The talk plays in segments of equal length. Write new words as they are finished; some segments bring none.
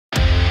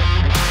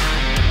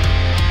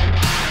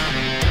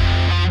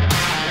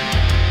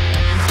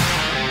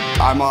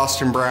I'm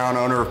Austin Brown,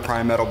 owner of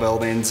Prime Metal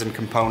Buildings and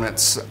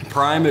Components.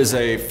 Prime is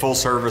a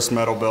full-service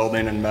metal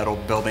building and metal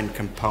building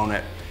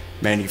component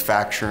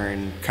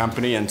manufacturing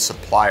company and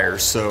supplier.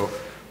 So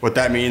what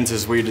that means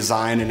is we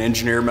design and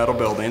engineer metal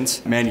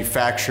buildings,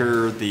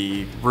 manufacture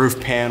the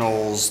roof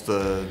panels,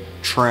 the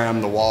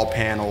trim, the wall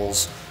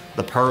panels,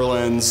 the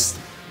purlins,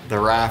 the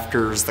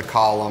rafters, the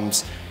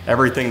columns,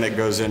 everything that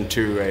goes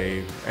into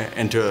a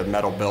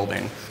metal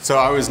building. So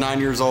I was 9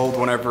 years old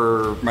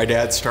whenever my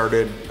dad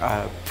started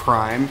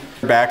Prime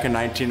back in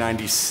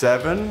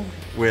 1997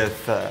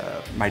 with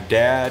my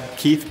dad,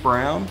 Keith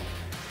Brown,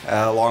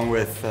 along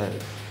with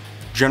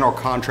general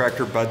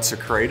contractor Bud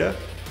Secreta,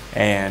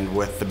 and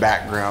with the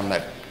background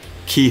that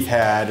Keith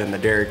had in the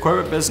dairy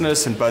equipment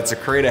business and Bud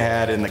Secreta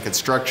had in the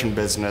construction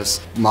business,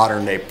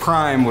 modern day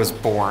Prime was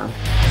born.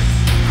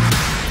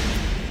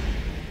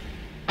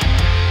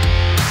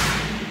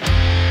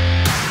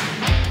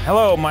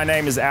 Hello, my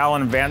name is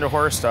Alan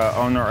Vanderhorst,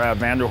 owner of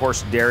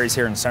Vanderhorst Dairies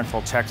here in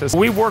Central Texas.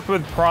 We've worked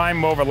with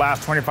Prime over the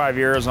last 25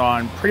 years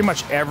on pretty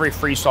much every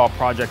freestyle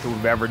project that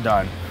we've ever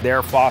done.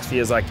 Their philosophy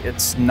is like,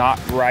 it's not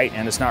right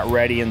and it's not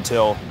ready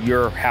until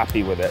you're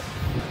happy with it.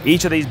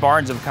 Each of these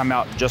barns have come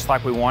out just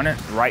like we want it,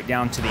 right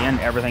down to the end.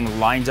 Everything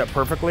lines up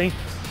perfectly.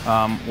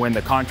 When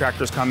the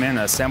contractors come in and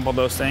assemble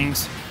those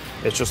things,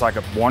 it's just like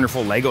a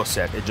wonderful Lego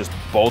set. It just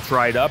bolts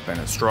right up and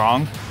it's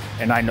strong.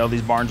 And I know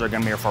these barns are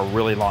gonna be here for a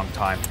really long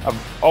time.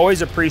 I've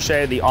always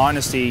appreciated the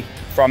honesty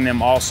from them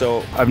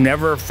also. I've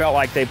never felt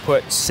like they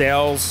put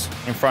sales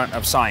in front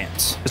of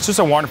science. It's just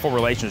a wonderful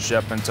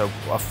relationship and it's a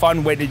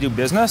fun way to do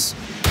business.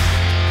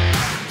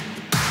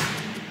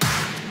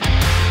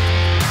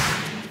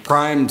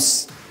 Prime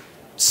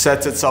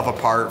sets itself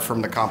apart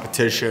from the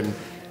competition,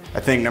 I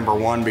think number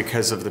one,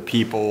 because of the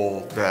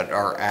people that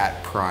are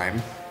at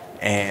Prime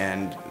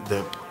and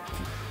the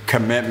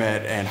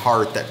commitment and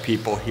heart that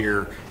people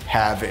here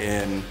have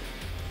in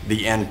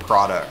the end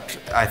product.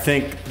 I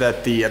think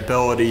that the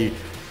ability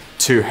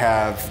to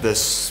have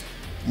this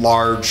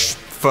large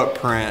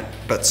footprint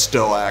but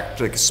still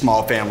act like a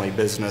small family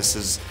business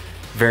is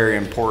very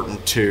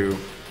important to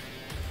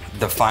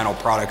the final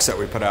products that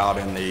we put out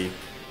and the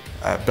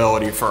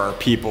ability for our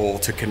people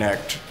to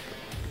connect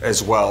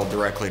as well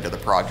directly to the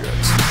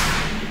projects.